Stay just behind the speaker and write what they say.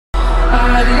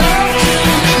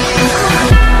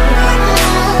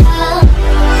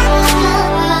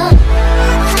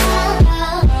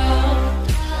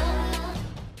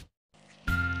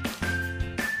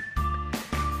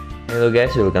Hello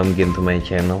guys, welcome again to my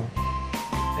channel,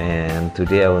 and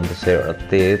today I want to share a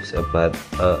tips about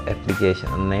an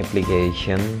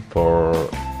application for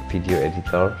video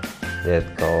editor that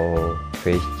called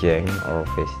Facejjang or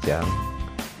Facejjang.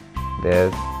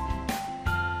 That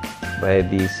by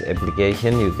this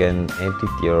application you can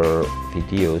edit your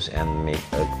videos and make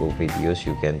cool videos.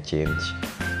 You can change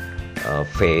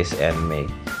face and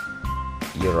make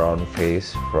your own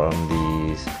face from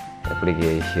this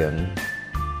application.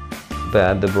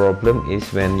 But the problem is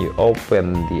when you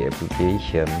open the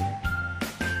application,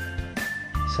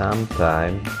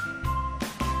 sometimes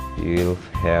you'll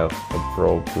have a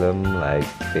problem like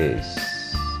this.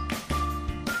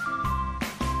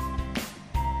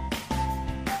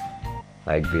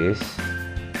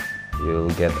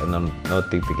 You'll get a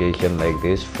notification like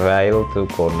this: fail to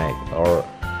connect or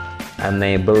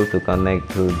unable to connect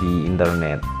to the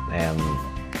internet, and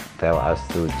tell us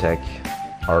to check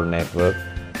our network.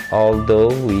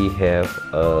 Although we have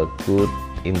a good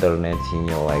internet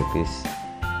signal like this,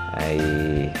 I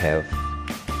have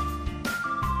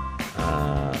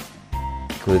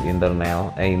good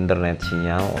internet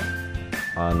signal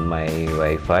on my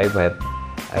Wi-Fi, but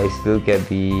I still get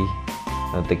the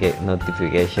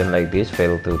notification like this: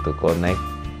 fail to connect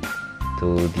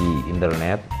to the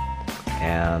internet,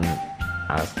 and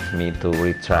ask me to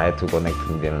retry to connect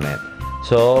to the internet.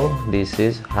 So this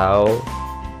is how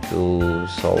to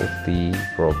solve the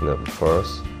problem.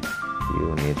 First,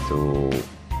 you need to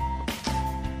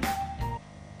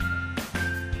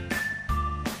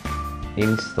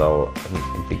install an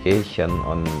application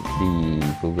on the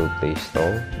Google Play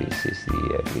Store. This is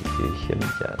the application.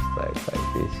 Just type like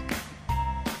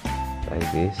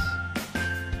this,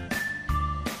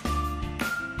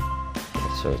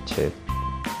 search it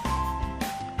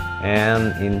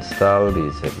and install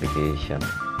this application.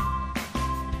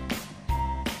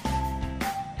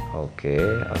 Okay,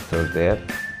 after that,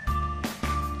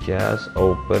 just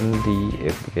open the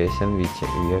application which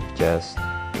we have just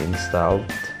installed.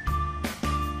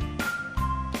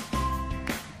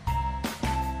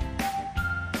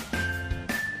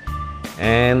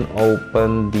 And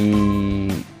open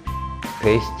the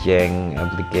Facejjang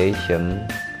application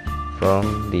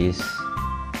from this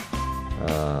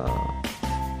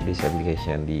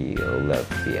application, the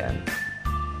left hand.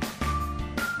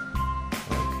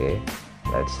 Okay,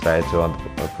 let's try to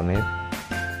open it.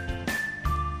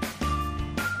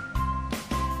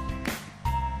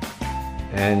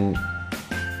 And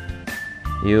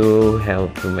you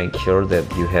have to make sure that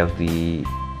you have the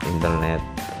internet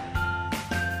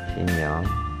signal,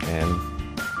 and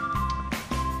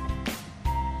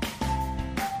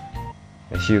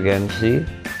as you can see,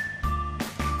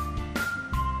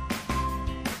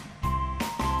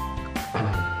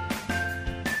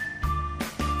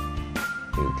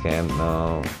 you can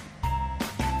now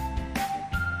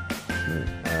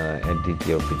edit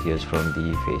your videos from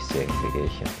the Facejjang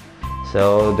application.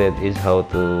 So that is how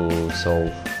to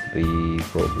solve the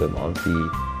problem of the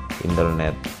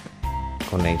internet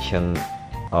connection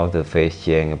of the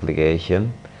Facejjang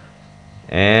application.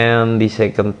 And the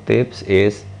second tips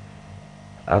is,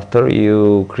 after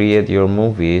you create your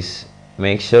movies,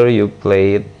 make sure you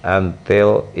play it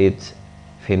until it's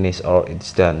finished or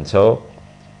it's done. So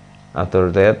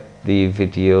after that, the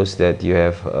videos that you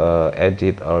have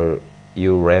edited or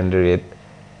you render it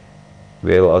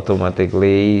will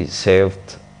automatically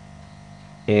saved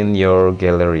in your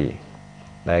gallery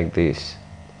like this.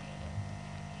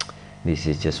 This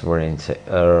is just for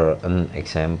an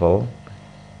example.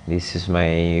 This is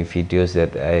my videos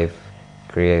that I've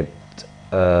created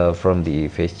from the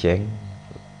Facejjang.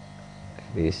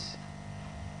 This,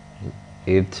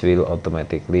 it will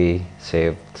automatically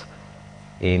saved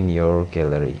in your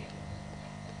gallery.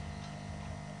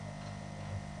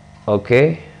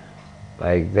 Okay,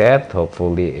 like that.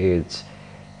 Hopefully it's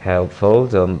helpful.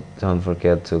 Don't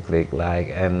forget to click like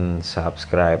and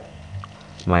subscribe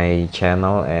my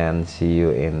channel, and see you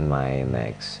in my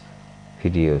next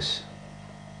videos.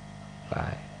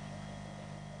 Bye.